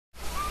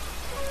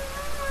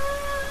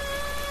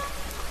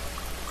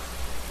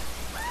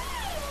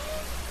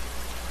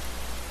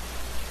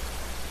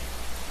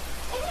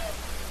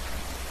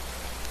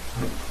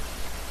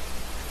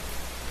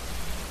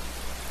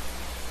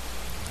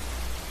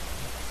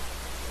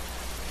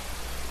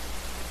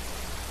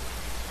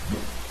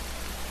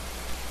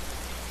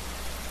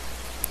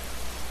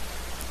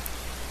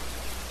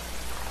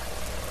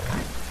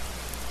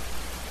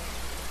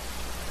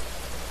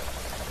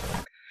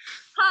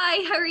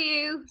how are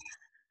you?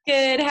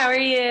 Good, how are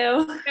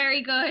you?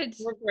 Very good.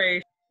 We're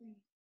great.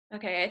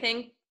 Okay, I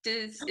think,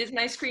 is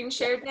my screen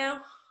shared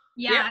now?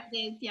 Yeah, it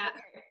is, yeah.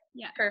 Okay,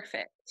 Yeah.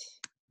 perfect. So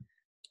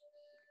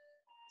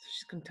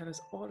she's going to tell us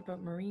all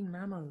about marine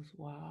mammals.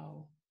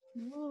 Wow.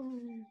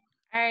 All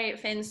right,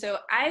 Finn, so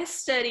I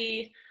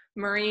study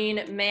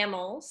marine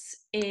mammals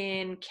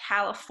in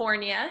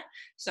California.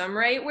 So I'm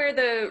right where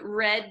the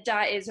red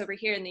dot is over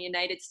here in the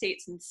United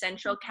States in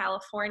Central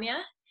California,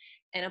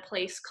 in a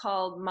place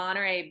called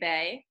Monterey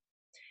Bay.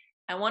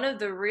 And one of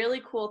the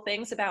really cool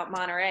things about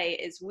Monterey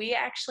is we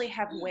actually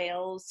have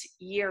whales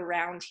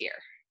year-round here.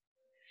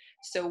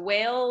 So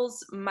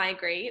whales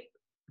migrate,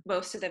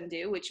 most of them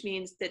do, which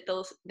means that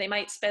they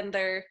might spend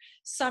their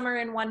summer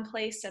in one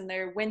place and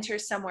their winter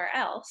somewhere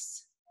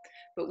else.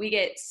 But we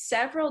get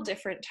several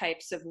different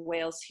types of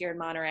whales here in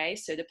Monterey.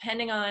 So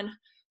depending on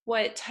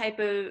what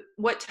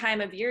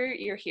time of year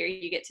you're here,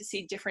 you get to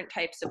see different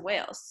types of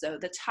whales. So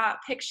the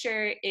top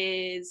picture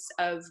is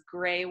of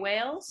gray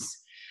whales,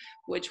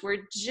 which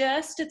we're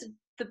just at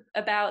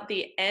about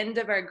the end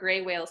of our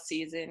gray whale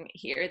season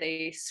here.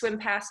 They swim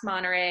past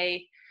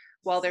Monterey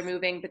while they're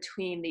moving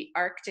between the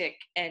Arctic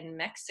and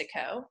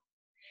Mexico.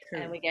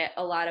 Cool. And we get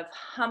a lot of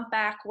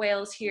humpback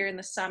whales here in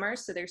the summer,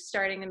 so they're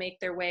starting to make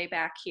their way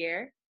back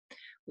here.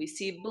 We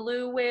see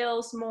blue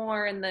whales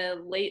more in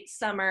the late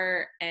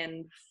summer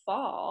and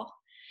fall.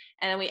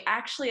 And we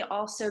actually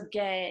also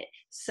get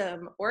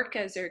some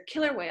orcas or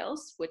killer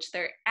whales, which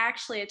they're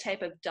actually a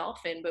type of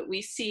dolphin, but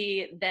we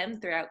see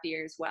them throughout the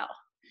year as well.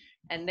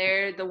 And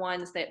they're the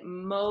ones that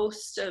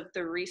most of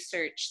the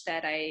research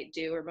that I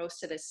do, or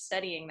most of the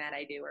studying that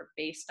I do, are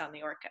based on the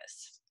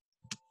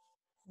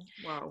orcas.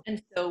 Wow.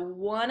 And so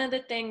one of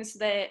the things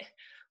that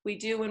we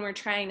do when we're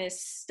trying to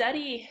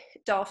study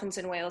dolphins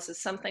and whales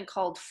is something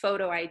called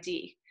photo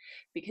ID,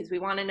 because we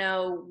want to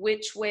know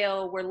which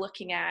whale we're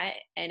looking at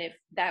and if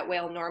that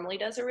whale normally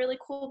does a really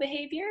cool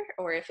behavior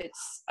or if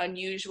it's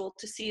unusual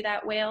to see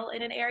that whale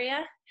in an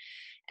area.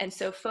 And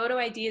so photo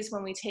ID is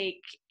when we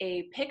take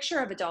a picture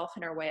of a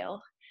dolphin or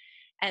whale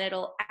and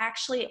it'll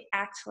actually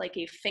act like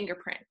a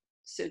fingerprint.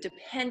 So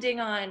depending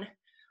on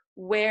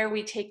where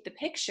we take the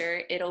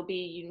picture, it'll be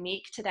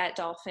unique to that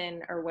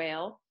dolphin or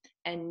whale,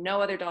 and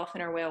no other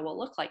dolphin or whale will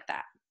look like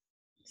that.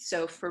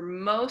 So for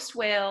most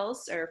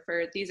whales,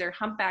 these are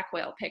humpback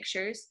whale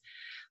pictures,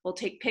 we'll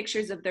take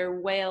pictures of their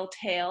whale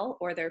tail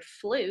or their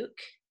fluke.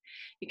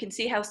 You can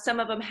see how some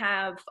of them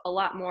have a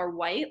lot more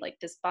white, like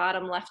this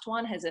bottom left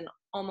one has an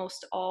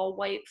almost all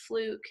white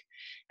fluke,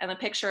 and the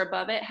picture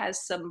above it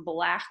has some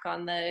black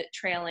on the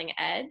trailing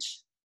edge.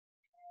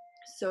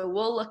 So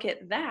we'll look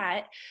at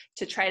that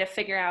to try to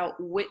figure out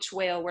which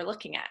whale we're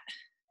looking at.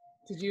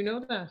 Did you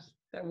know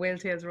that whale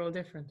tails are all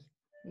different?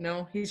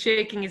 No, he's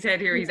shaking his head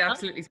here. He's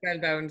absolutely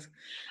spellbound.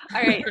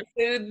 All right,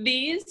 so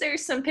these are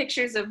some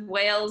pictures of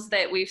whales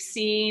that we've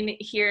seen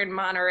here in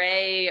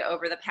Monterey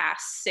over the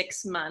past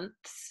 6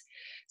 months.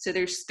 So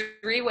there's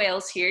 3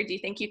 whales here. Do you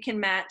think you can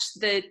match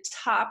the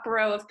top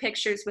row of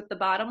pictures with the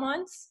bottom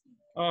ones?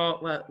 Oh,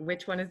 well,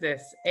 which one is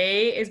this?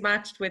 A is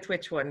matched with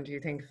which one, do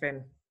you think,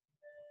 Finn?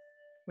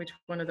 Which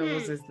one of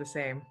those is the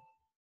same?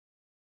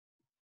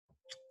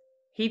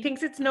 He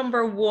thinks it's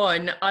number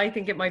 1. I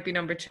think it might be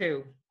number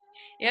 2.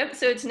 Yep,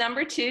 so it's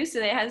number 2. So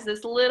it has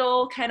this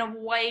little kind of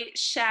white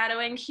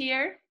shadowing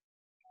here.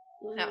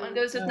 That one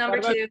goes with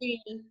number 2.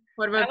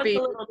 What about B?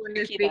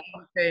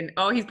 Finn.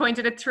 Oh, he's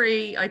pointed at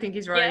 3. I think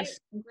he's right.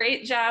 Yeah,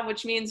 great job,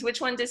 which means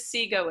which one does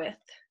C go with?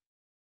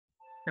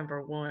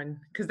 Number 1,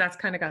 because that's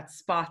kind of got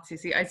spots. You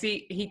see, I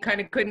see he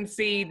kind of couldn't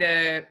see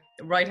the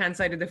right-hand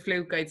side of the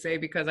fluke, I'd say,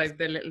 because I've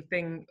the little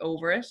thing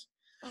over it.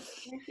 Okay,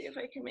 let me see if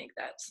I can make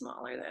that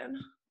smaller then.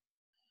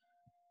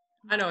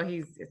 I know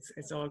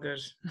it's all good.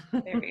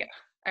 There we go.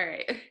 All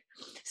right.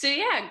 So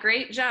yeah,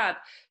 great job.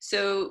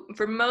 So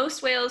for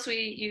most whales,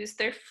 we use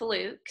their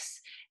flukes,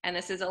 and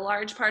this is a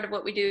large part of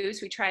what we do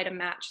is we try to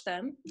match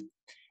them.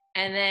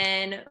 And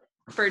then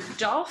for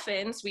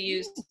dolphins, we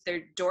use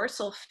their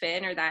dorsal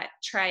fin, or that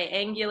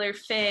triangular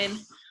fin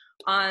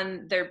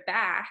on their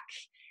back.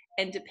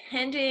 And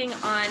depending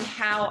on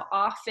how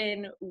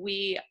often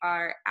we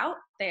are out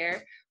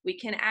there, we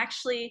can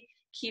actually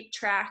keep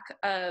track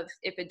of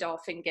if a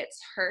dolphin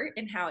gets hurt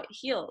and how it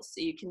heals.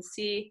 So you can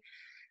see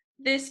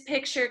this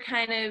picture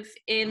kind of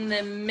in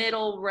the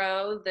middle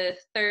row, the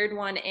 3rd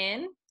one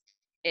in.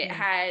 It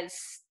has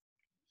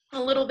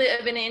a little bit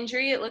of an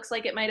injury. It looks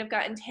like it might have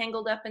gotten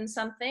tangled up in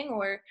something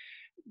or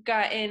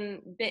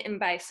gotten bitten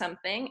by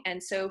something.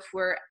 And so if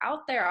we're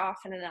out there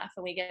often enough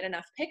and we get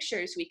enough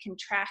pictures, we can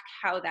track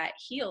how that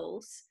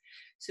heals.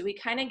 So we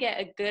kind of get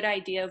a good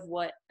idea of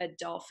what a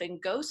dolphin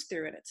goes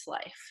through in its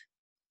life.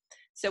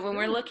 So when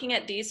we're looking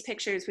at these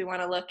pictures, we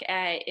want to look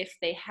at if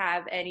they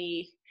have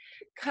any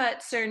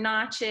cuts or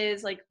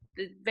notches, like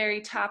the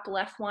very top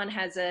left one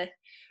has a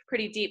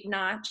pretty deep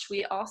notch.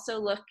 We also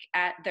look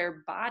at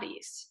their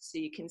bodies. So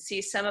you can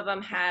see some of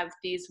them have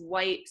these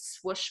white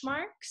swoosh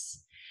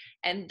marks,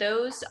 and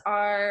those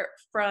are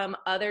from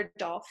other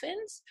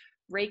dolphins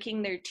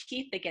raking their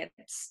teeth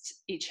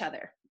against each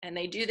other. And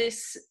they do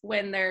this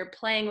when they're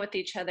playing with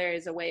each other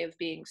as a way of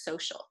being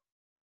social.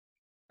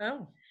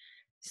 Oh.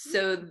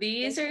 So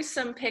these are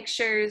some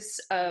pictures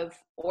of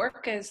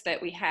orcas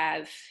that we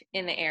have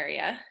in the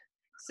area.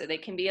 So they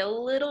can be a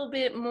little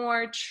bit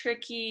more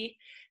tricky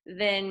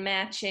than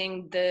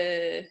matching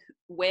the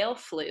whale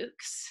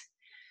flukes.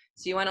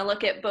 So you want to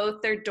look at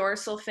both their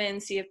dorsal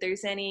fins, see if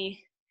there's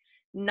any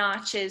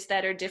notches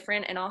that are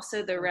different, and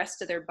also the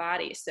rest of their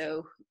body.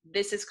 So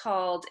this is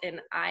called an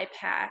eye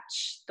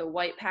patch, the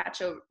white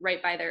patch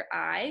right by their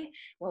eye.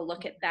 We'll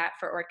look at that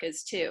for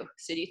orcas too.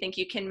 So do you think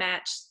you can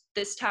match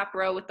this top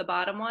row with the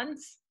bottom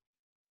ones?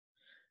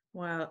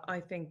 Well, I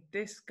think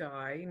this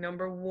guy,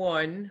 number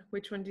 1,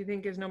 which one do you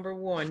think is number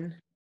 1?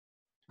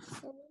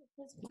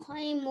 It's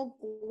kind of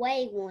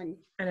gray one.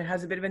 And it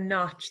has a bit of a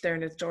notch there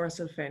in its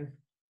dorsal fin.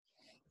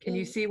 Can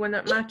you see one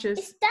that matches?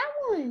 It's that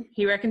one.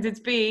 He reckons it's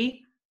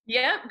B.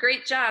 Yeah,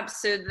 great job.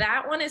 So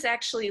that one is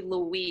actually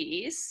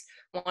Louise,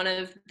 one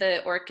of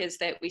the orcas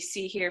that we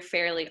see here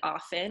fairly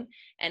often.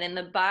 And in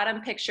the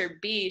bottom picture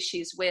B,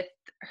 she's with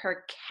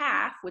her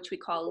calf, which we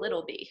call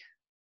Little B.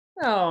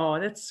 Oh,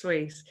 that's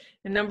sweet.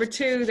 And number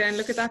 2, then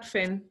look at that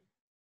fin.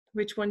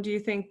 Which one do you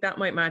think that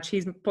might match?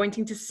 He's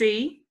pointing to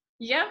C.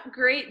 Yep,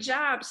 great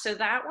job. So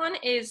that one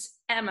is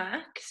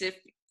Emma, because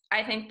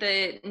I think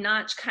the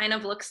notch kind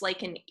of looks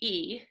like an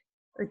E.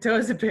 It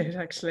does a bit,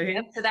 actually.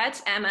 Yep, so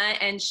that's Emma,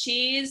 and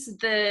she's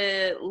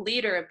the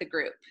leader of the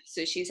group.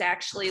 So she's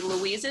actually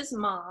Louise's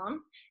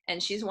mom,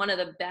 and she's one of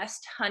the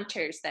best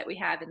hunters that we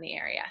have in the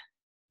area.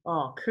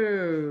 Oh,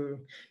 cool.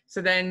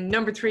 So then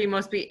number 3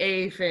 must be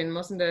A fin,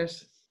 mustn't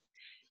it?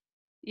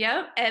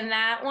 Yep, and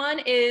that one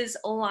is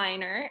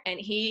Liner, and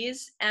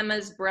he's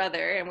Emma's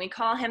brother, and we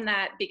call him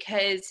that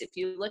because if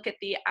you look at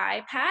the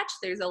eye patch,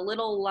 there's a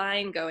little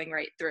line going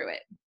right through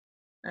it.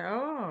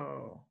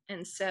 Oh.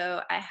 And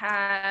so I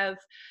have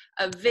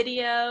a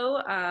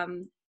video.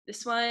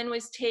 This one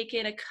was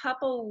taken a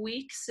couple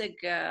weeks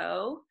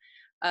ago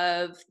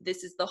of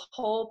this is the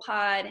whole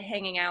pod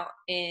hanging out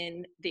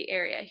in the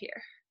area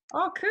here.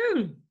 Oh,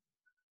 cool.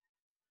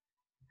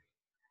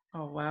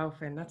 Oh, wow,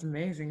 Finn, that's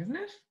amazing, isn't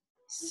it?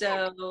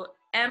 So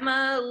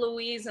Emma,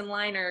 Louise, and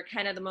Liner are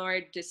kind of the more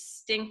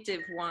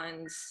distinctive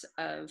ones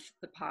of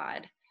the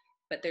pod,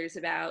 but there's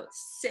about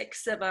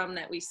 6 of them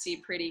that we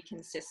see pretty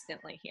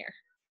consistently here.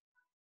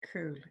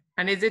 Cool.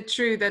 And is it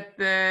true that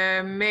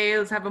the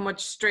males have a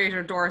much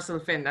straighter dorsal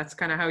fin? That's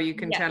kind of how you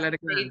can tell at a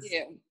glance. They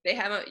do. They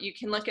have you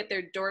can look at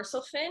their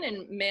dorsal fin,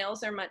 and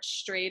males are much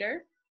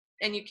straighter.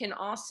 And you can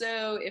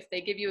also, if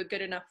they give you a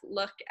good enough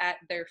look at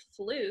their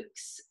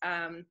flukes,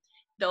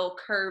 they'll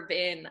curve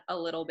in a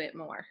little bit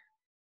more.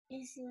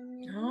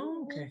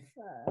 Oh, okay.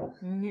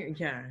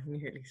 Yeah,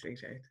 nearly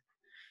sweetheart.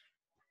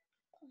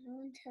 I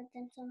want to tell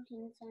them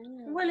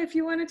something. Well, if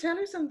you want to tell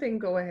her something,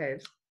 go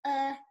ahead.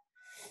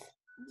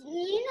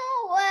 You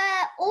know,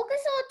 orcas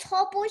are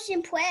top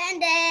ocean predators,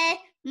 and they're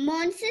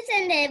monsters,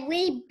 and they're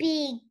really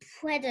big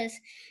predators.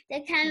 They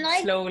can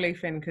like slowly,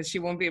 Finn, because she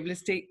won't be able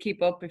to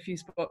keep up if you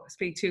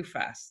speak too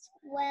fast.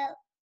 Well,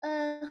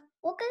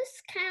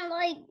 orcas kind of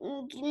like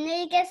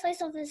nearly get the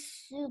size of a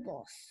school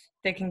bus.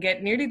 They can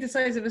get nearly the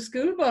size of a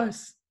school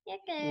bus.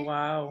 Okay.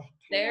 Wow.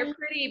 They're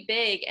pretty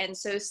big, and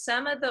so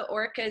some of the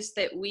orcas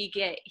that we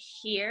get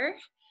here,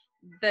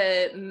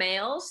 the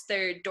males,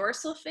 their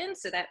dorsal fin,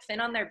 so that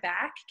fin on their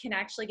back, can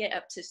actually get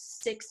up to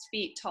 6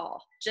 feet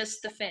tall,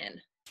 just the fin.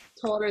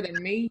 Taller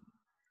than me,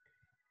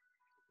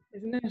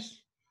 isn't it?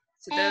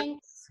 So those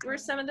were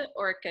some of the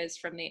orcas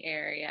from the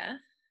area.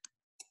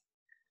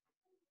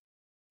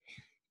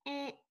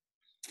 And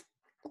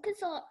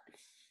orcas are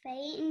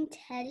very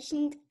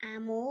intelligent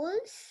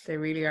animals. They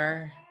really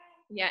are.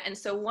 Yeah, and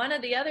so one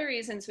of the other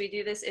reasons we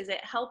do this is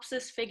it helps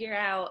us figure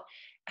out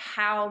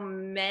how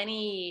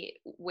many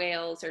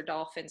whales or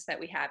dolphins that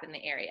we have in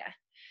the area.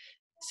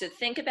 So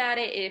think about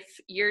it, if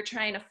you're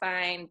trying to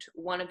find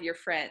one of your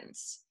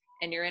friends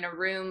and you're in a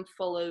room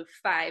full of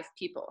 5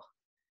 people,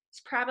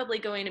 it's probably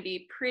going to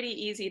be pretty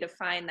easy to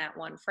find that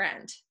one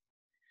friend.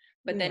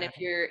 But then if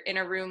you're in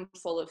a room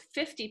full of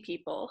 50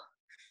 people,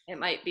 it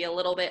might be a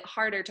little bit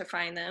harder to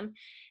find them.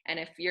 And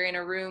if you're in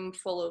a room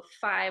full of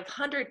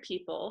 500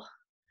 people,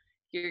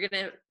 you're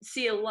going to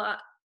see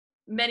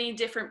many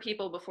different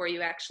people before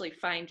you actually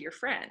find your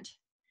friend.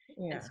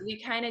 Yeah. And so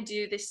we kind of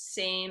do the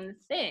same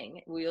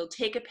thing. We'll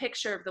take a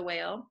picture of the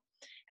whale,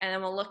 and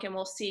then we'll look and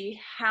we'll see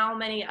how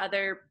many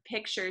other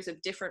pictures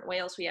of different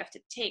whales we have to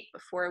take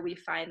before we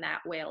find that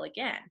whale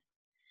again.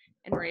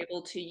 And we're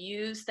able to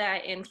use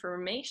that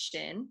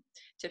information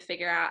to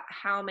figure out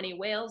how many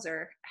whales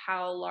or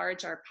how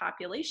large our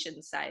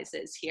population size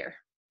is here.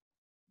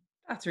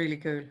 That's really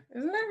cool.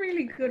 Isn't that a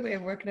really good way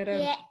of working it out?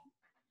 Yeah.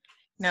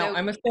 Now, So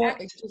I must go,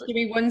 just give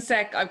me 1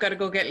 sec. I've got to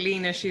go get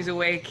Lena. She's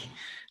awake.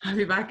 I'll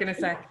be back in a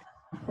sec.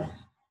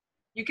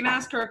 You can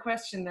ask her a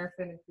question there,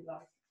 Finn, if you like.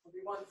 I'll be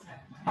 1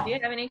 sec. Do you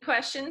have any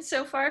questions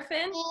so far,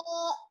 Finn?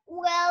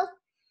 Well,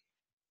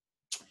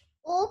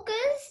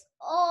 orcas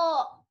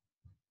are...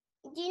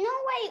 Do you know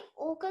why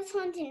orcas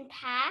hunt in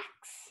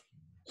packs?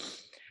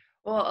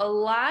 Well, a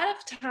lot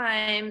of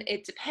time,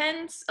 it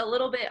depends a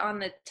little bit on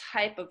the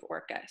type of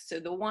orca. So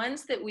the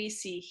ones that we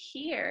see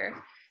here,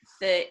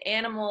 the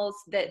animals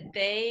that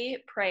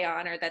they prey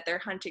on or that they're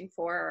hunting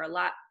for are a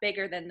lot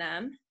bigger than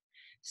them.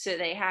 So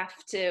they have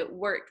to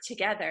work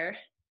together.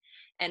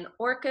 And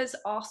orcas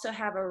also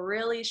have a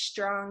really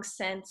strong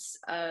sense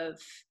of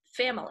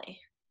family.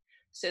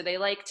 So they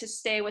like to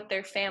stay with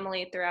their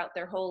family throughout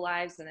their whole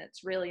lives, and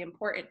it's really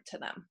important to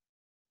them.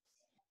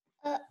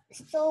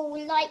 So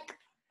like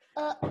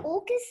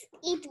orcas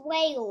eat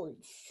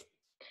whales.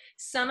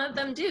 Some of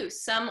them do.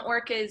 Some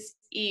orcas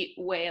eat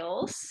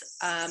whales.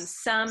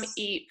 Some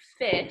eat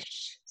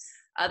fish.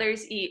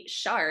 Others eat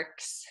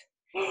sharks.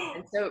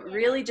 And so it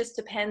really just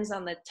depends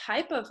on the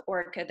type of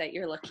orca that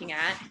you're looking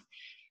at,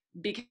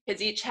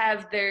 because each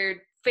have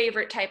their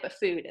favorite type of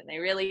food, and they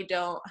really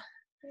don't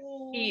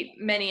eat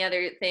many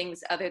other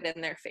things other than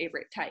their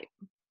favorite type.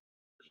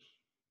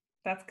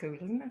 That's cool,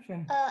 isn't it,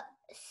 Finn?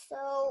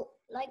 So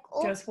like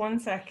Just one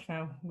sec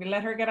now. We'll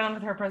let her get on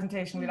with her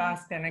presentation. We'll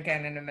ask then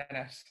again in a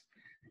minute.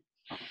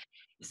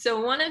 So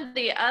one of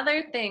the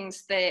other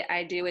things that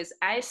I do is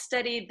I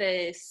study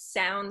the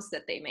sounds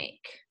that they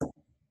make.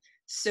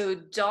 So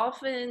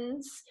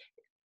dolphins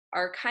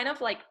are kind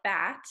of like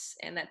bats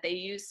in that they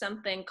use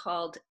something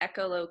called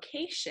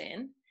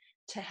echolocation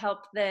to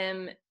help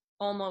them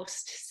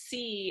almost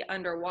see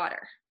underwater.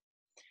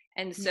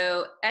 And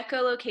so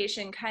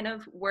echolocation kind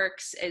of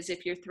works as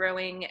if you're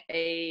throwing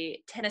a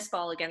tennis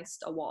ball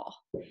against a wall.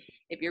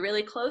 If you're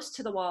really close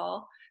to the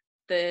wall,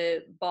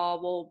 the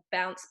ball will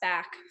bounce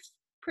back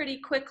pretty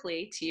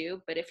quickly to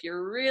you, but if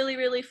you're really,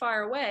 really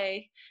far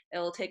away,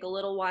 it'll take a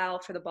little while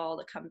for the ball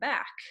to come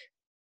back.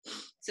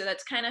 So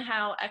that's kind of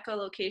how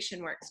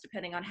echolocation works.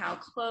 Depending on how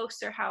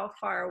close or how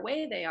far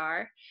away they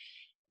are,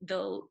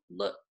 they'll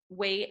look,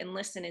 wait and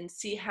listen and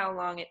see how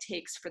long it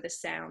takes for the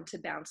sound to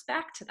bounce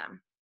back to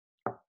them.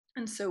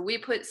 And so we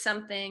put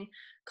something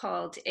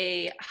called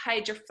a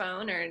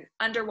hydrophone, or an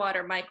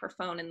underwater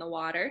microphone, in the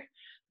water.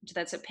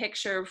 That's a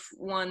picture of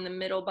one, the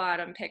middle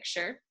bottom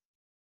picture.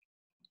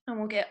 And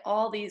we'll get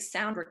all these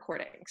sound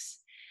recordings.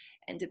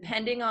 And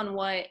depending on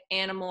what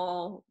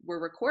animal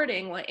we're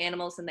recording, what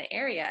animals in the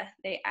area,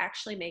 they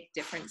actually make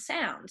different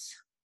sounds.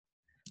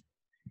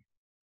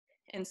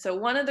 And so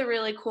one of the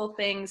really cool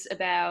things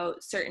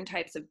about certain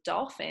types of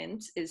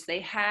dolphins is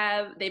they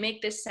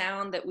make this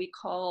sound that we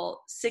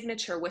call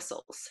signature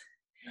whistles.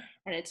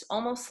 And it's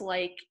almost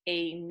like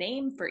a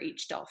name for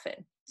each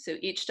dolphin. So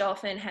each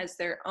dolphin has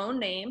their own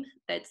name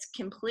that's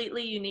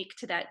completely unique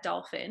to that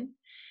dolphin.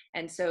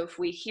 And so if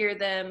we hear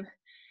them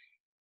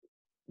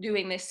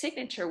doing this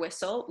signature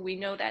whistle, we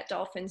know that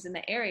dolphin's in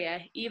the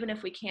area, even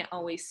if we can't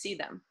always see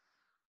them.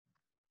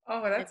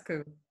 Oh, that's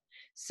cool.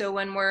 So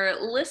when we're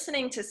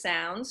listening to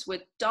sounds,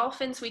 with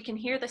dolphins, we can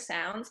hear the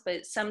sounds,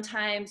 but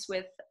sometimes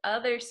with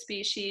other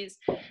species,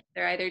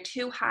 they're either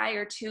too high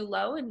or too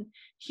low, and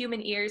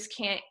human ears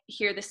can't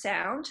hear the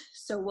sound.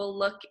 So we'll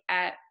look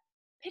at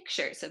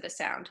pictures of the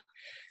sound.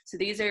 So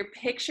these are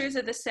pictures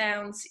of the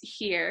sounds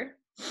here.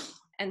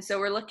 And so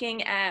we're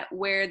looking at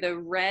where the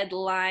red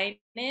line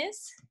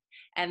is,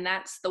 and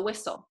that's the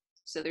whistle.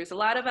 So there's a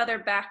lot of other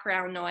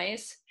background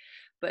noise,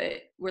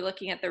 but we're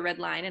looking at the red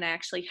line, and I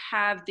actually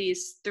have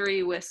these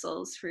 3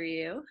 whistles for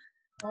you.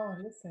 Oh,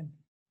 listen.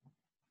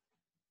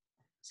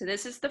 So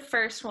this is the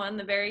first one,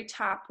 the very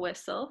top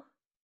whistle.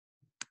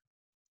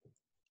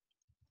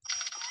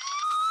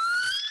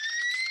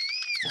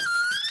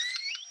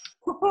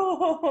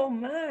 Oh,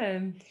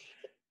 man.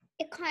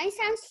 it kind of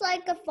sounds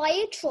like a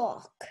fire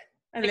truck.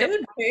 A little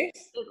bit.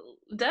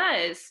 It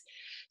does.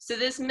 So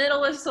this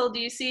middle whistle, do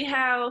you see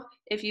how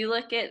if you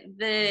look at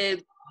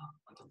the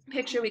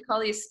picture, we call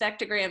these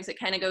spectrograms, it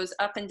kind of goes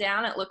up and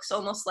down. It looks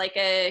almost like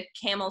a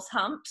camel's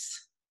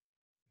humps.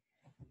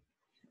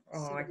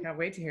 Oh, I can't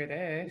wait to hear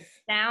this.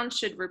 Sound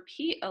should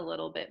repeat a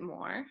little bit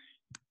more.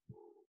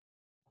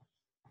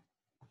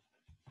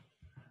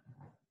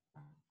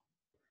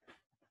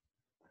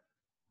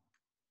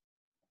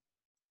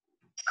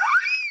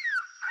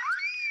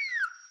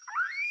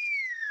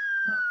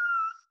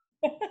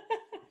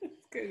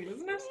 It's cool,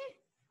 isn't it?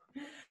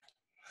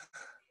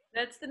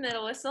 That's the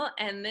middle whistle,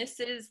 and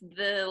this is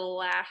the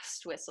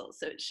last whistle.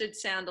 So it should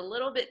sound a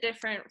little bit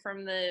different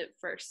from the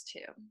first 2.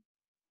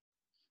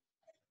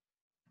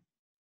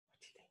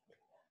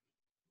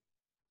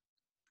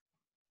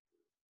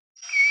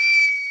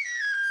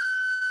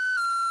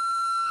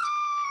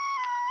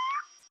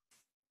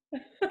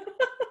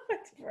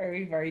 It's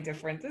very, very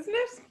different, isn't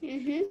it?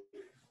 Mm-hmm.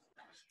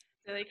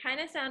 So they kind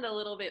of sound a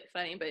little bit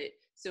funny, but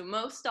so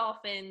most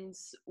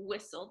dolphins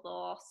whistle. They'll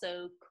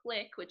also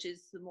click, which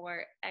is the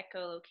more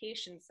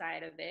echolocation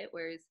side of it,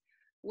 whereas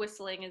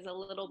whistling is a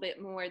little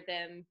bit more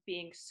them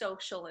being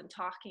social and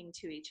talking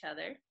to each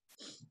other.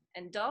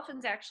 And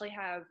dolphins actually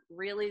have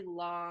really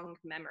long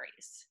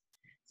memories.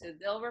 So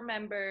they'll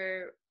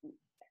remember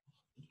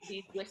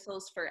these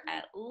whistles for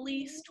at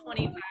least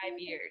 25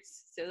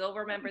 years. So they'll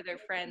remember their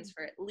friends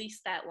for at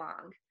least that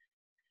long.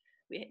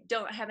 We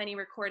don't have any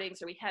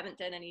recordings, or we haven't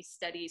done any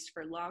studies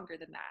for longer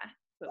than that.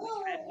 But we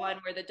had one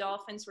where the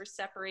dolphins were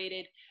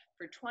separated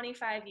for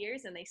 25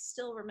 years and they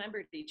still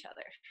remembered each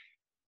other.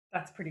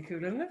 That's pretty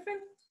cool, isn't it, Finn?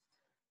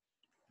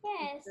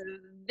 Yes. So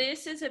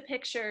this is a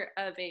picture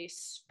of a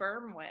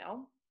sperm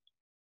whale.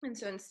 And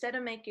so instead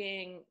of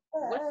making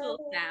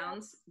whistle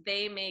sounds,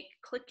 they make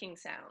clicking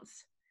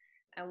sounds.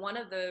 And one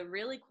of the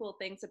really cool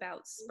things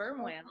about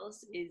sperm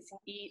whales is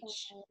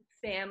each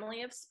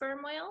family of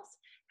sperm whales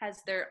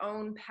has their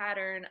own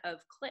pattern of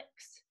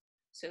clicks.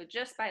 So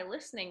just by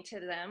listening to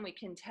them, we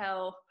can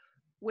tell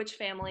which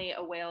family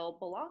a whale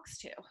belongs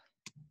to.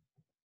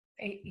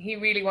 He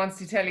really wants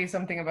to tell you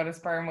something about a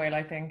sperm whale,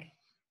 I think.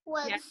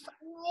 Well, Yeah. sperm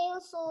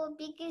whales are the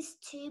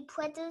biggest two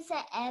predators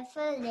that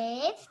ever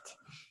lived.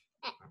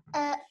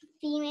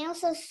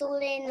 Females are smaller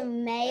than the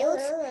males.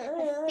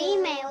 The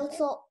females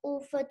are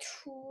over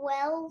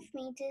 12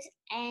 meters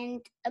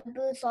and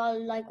birds are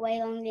like way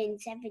longer than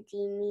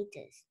 17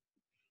 meters.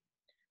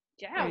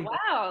 Yeah,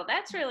 wow,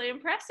 that's really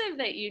impressive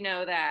that you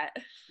know that.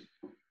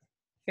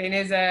 Finn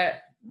is a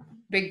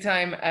big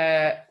time,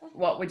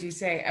 what would you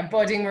say, a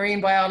budding marine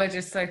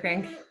biologist, I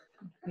think.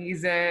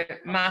 He's a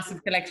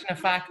massive collection of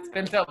facts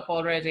built up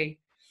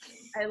already.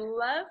 I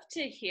love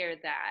to hear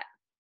that.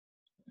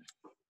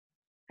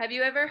 Have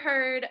you ever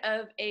heard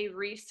of a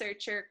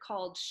researcher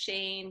called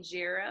Shane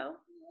Giro?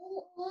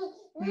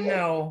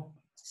 No.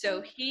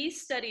 So he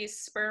studies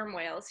sperm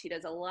whales. He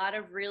does a lot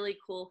of really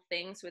cool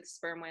things with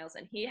sperm whales,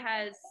 and he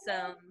has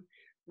some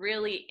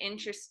really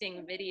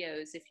interesting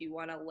videos if you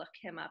want to look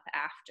him up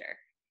after,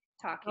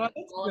 talking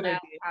all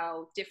about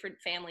how different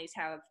families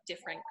have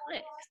different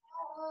clicks.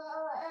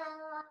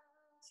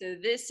 So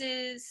this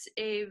is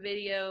a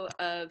video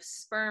of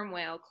sperm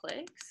whale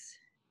clicks.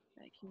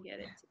 I can get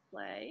it to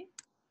play.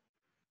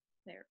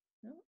 There.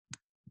 No.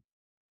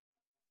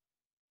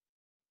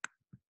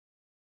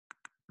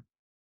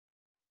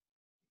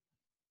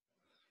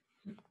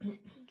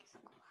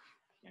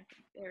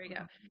 Okay, there we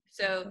go.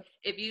 So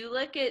if you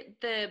look at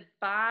the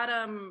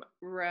bottom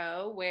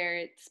row where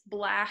it's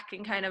black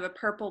and kind of a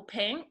purple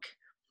pink,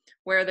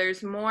 where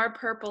there's more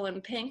purple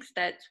and pinks,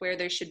 that's where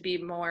there should be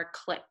more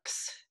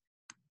clicks.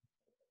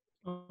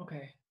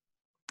 Okay.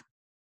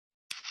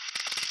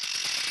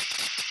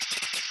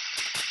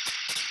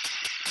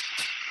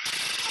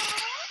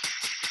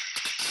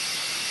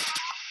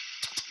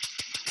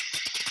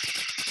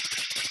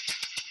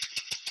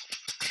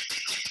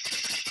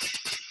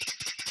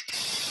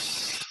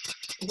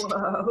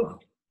 Whoa.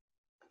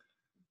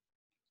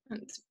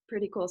 It's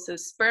pretty cool. So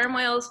sperm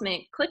whales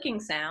make clicking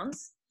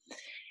sounds.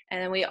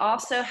 And then we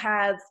also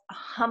have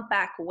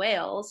humpback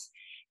whales,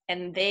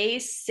 and they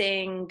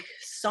sing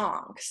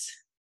songs.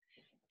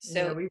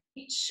 So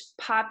each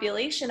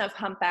population of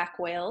humpback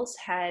whales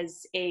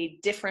has a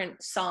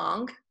different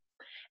song,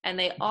 and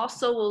they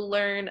also will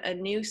learn a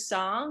new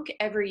song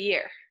every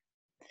year.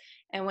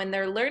 And when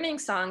they're learning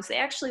songs, they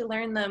actually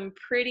learn them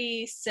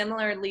pretty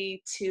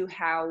similarly to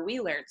how we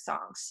learn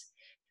songs.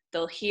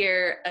 They'll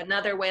hear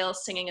another whale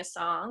singing a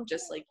song,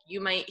 just like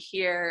you might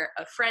hear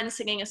a friend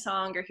singing a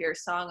song or hear a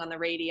song on the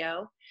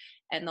radio,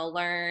 and they'll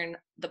learn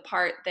the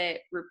part that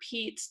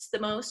repeats the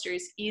most or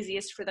is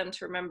easiest for them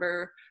to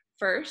remember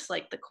first,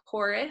 like the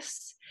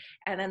chorus,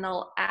 and then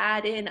they'll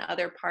add in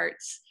other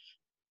parts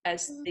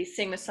as they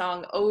sing the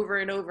song over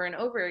and over and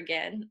over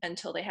again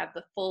until they have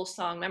the full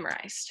song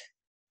memorized.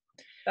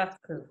 That's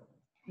cool.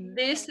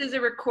 This is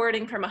a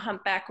recording from a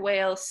humpback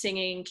whale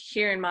singing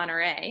here in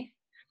Monterey.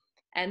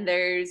 And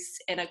there's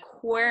an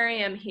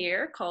aquarium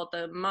here called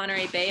the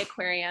Monterey Bay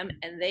Aquarium,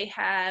 and they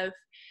have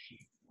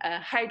a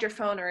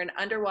hydrophone or an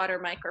underwater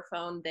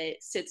microphone that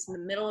sits in the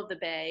middle of the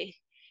bay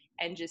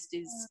and just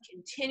is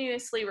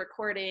continuously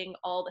recording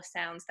all the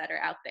sounds that are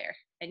out there.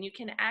 And you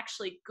can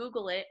actually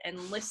Google it and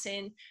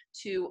listen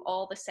to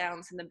all the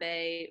sounds in the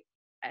bay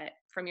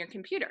from your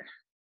computer.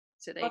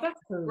 So they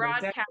cool.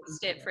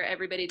 broadcast it for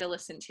everybody to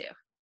listen to.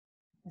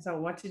 So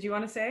what did you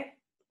want to say?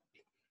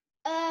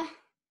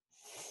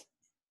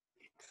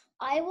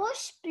 I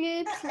watched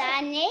Blue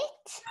Planet.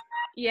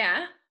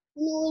 Yeah.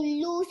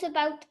 Loads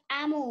about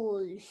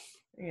animals.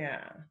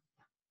 Yeah.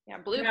 Yeah.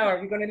 Blue. Now,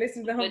 are we going to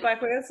listen to the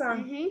humpback whale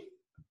song? Mm-hmm.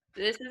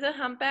 This is a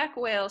humpback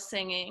whale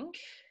singing.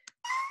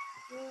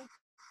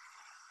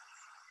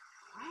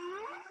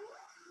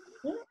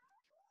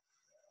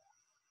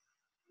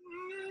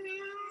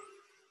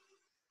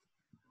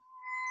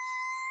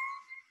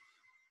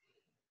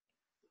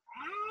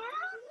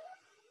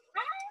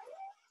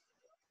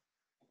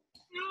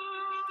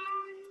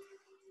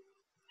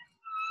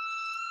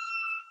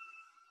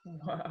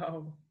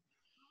 Wow.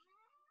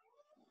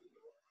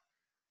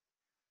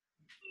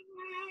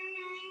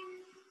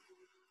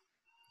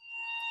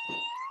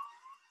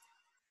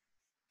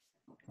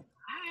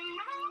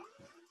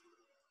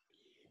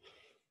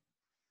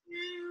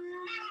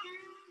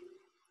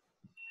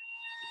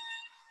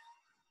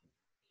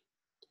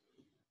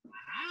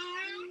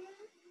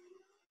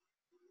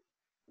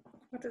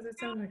 What does it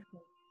sound like?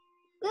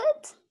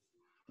 Good.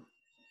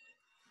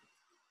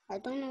 I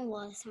don't know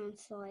what it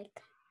sounds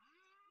like.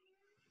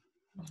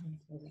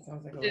 It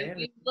sounds like a So if whale.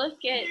 you look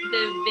at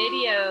the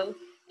video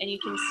and you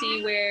can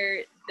see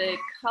where the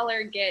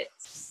color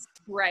gets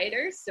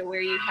brighter. So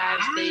where you have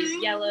the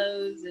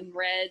yellows and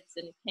reds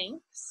and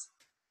pinks,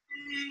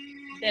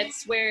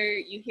 that's where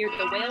you hear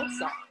the whale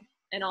song.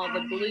 And all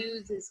the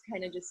blues is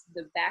kind of just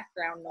the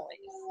background noise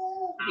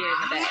here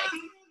in the bay.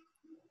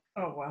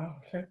 Oh, wow.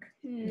 Look,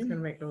 he's going to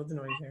make loads of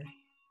noise here.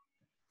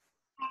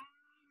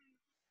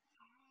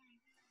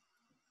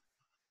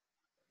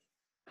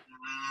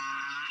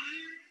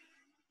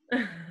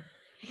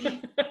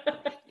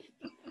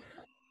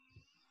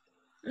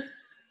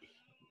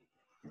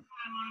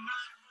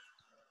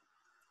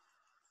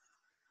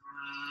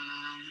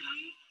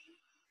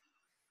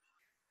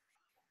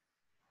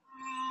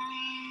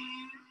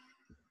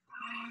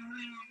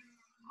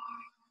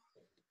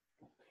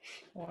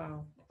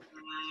 Wow.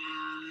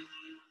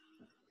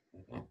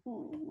 You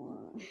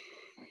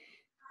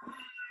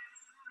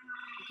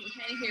can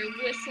kind of hear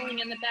whistling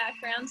in the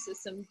background, so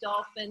some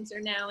dolphins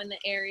are now in the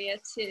area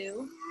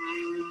too.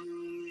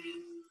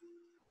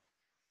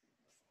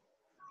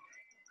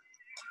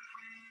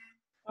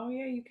 Oh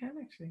yeah, you can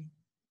actually.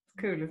 It's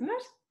cool, isn't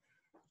it?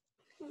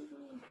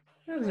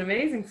 That was an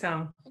amazing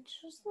song.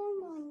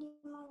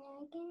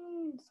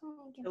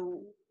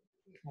 So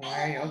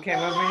Okay,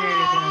 well, we're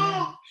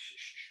here.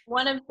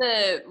 one of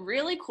the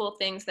really cool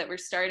things that we're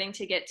starting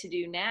to get to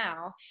do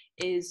now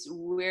is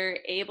we're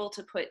able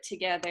to put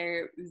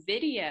together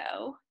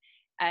video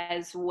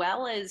as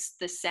well as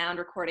the sound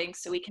recording,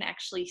 so we can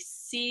actually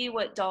see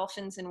what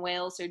dolphins and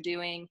whales are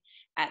doing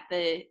at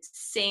the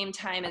same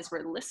time as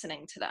we're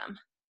listening to them.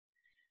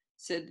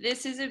 So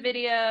this is a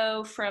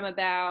video from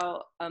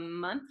about a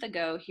month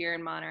ago here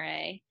in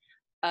Monterey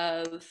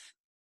of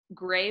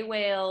gray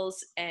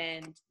whales,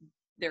 and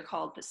they're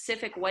called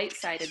Pacific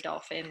white-sided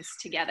dolphins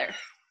together.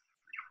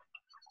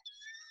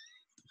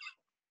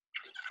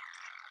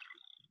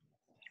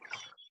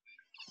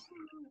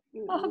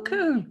 Oh,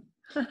 cool.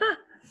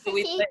 So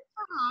we put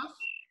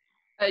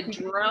a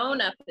drone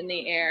up in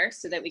the air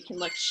so that we can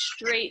look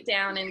straight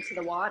down into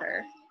the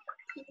water.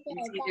 You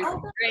see there's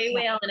a gray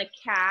whale and a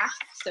calf,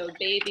 so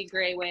baby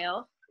gray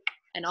whale,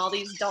 and all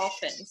these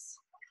dolphins.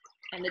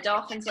 And the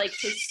dolphins like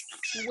to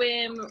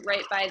swim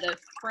right by the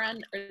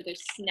front or the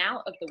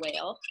snout of the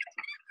whale,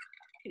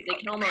 because they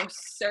can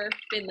almost surf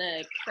in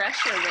the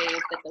pressure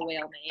wave that the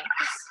whale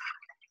makes.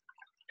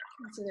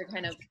 And so they're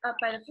kind of up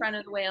by the front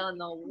of the whale, and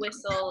they'll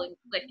whistle and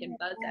click and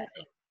buzz at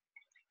it.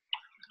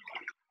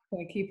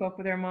 They keep up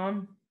with their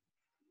mom.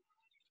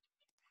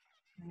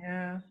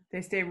 Yeah,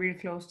 they stay real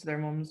close to their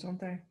moms, don't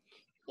they?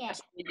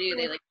 Yes. They do.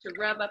 They like to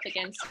rub up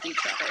against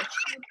each other.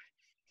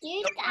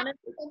 Use that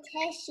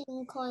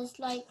Cetaceans cause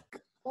like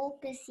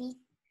opposite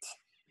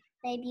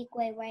baby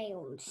grey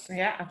whales.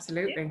 Yeah,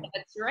 absolutely.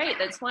 That's right.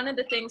 That's one of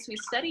the things we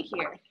study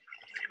here.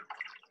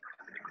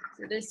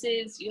 So this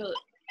is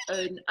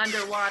an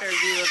underwater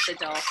view of the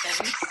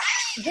dolphins.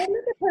 Yeah,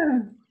 look at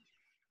them.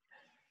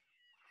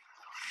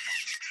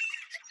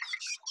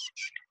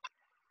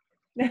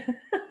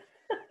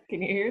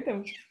 Can you hear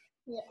them?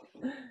 Yeah.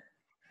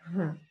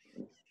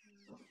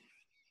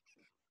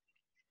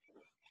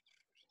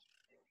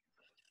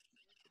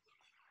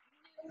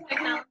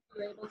 Technology,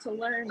 we're able to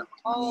learn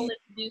all this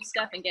new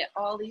stuff and get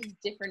all these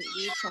different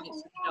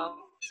viewpoints of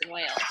dolphins and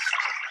whales.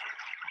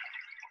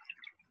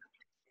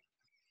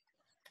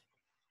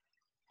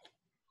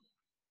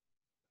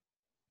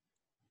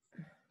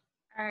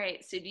 All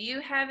right, so do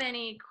you have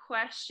any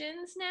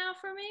questions now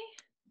for me?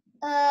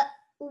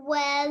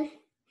 Well,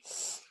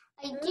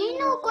 I do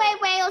know grey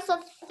whales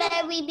are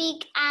very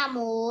big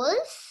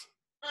animals.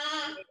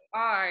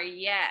 Are,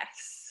 yes.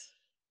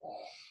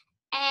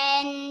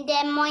 And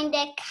then mind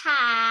their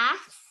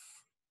calves.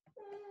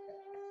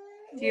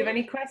 Do you have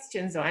any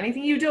questions or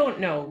anything you don't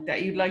know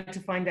that you'd like to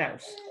find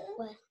out?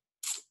 Well,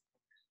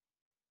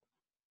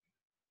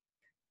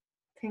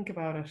 Think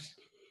about it.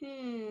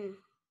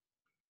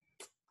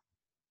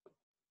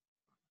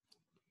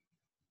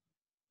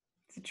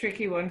 It's a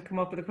tricky one. Come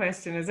up with a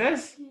question, is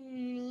it?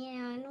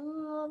 Yeah, I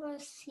know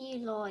about sea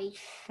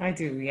life. I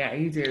do, yeah,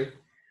 you do.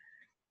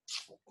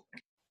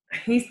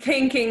 He's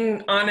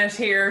thinking on it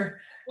here.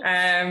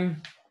 I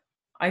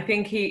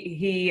think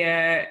he's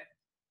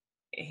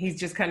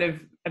just kind of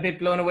a bit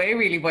blown away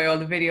really by all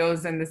the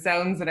videos and the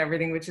sounds and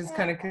everything, which is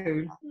kind of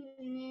cool.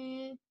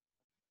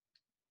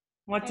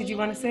 What did you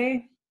want to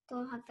say?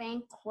 Don't have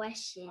any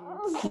questions.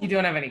 You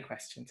don't have any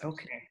questions,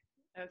 okay.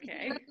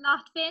 Okay. Learn a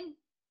lot, Finn?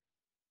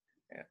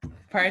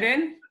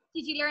 Pardon?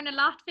 Did you learn a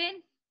lot,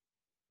 Finn?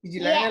 Did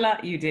you learn a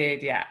lot? You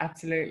did, yeah,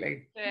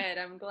 absolutely. Good,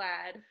 I'm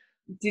glad.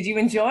 Did you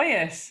enjoy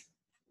it?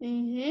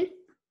 Mm-hmm.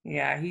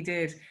 Yeah, he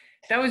did.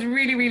 That was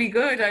really, really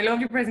good. I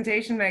loved your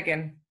presentation,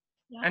 Megan.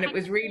 Yeah, And it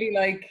was really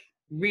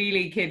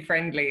really kid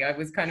friendly. I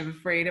was kind of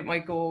afraid it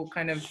might go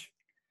kind of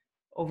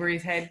over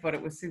his head, but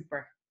it was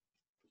super.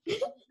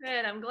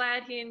 Good, I'm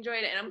glad he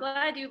enjoyed it. And I'm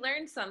glad you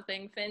learned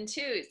something, Finn,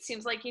 too. It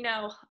seems like you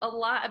know a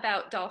lot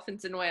about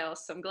dolphins and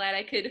whales, so I'm glad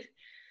I could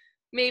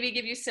maybe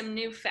give you some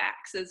new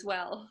facts as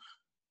well.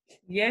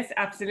 Yes,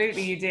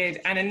 absolutely, you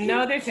did. And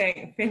another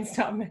thing, Finn,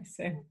 stop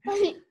messing.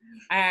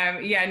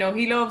 Yeah, no,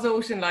 he loves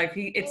ocean life.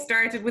 It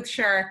started with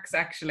sharks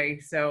actually,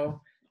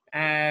 so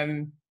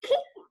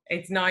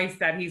it's nice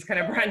that he's kind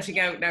of branching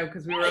out now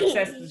because we were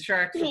obsessed with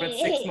sharks for about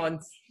 6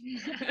 months.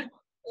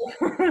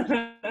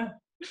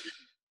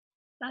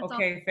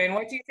 Okay, Finn,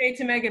 what do you say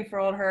to Megan for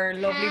all her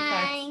lovely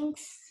facts?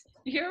 Thanks.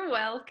 You're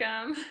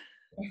welcome.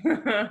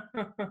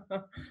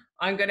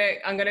 I'm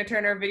gonna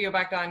turn her video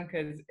back on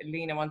because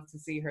Lena wants to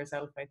see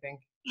herself, I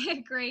think.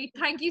 Great.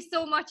 Thank you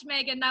so much,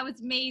 Megan. That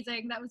was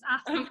amazing. That was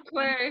absolutely Of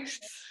course.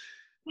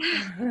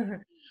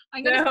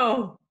 I'm going to No.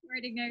 start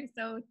recording now.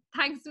 So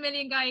thanks a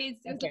million, guys.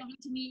 It was Okay. lovely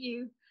to meet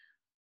you.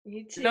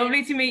 You too.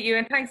 Lovely to meet you,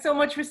 and thanks so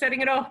much for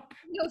setting it up.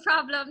 No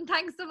problem.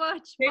 Thanks so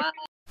much. Okay. Bye.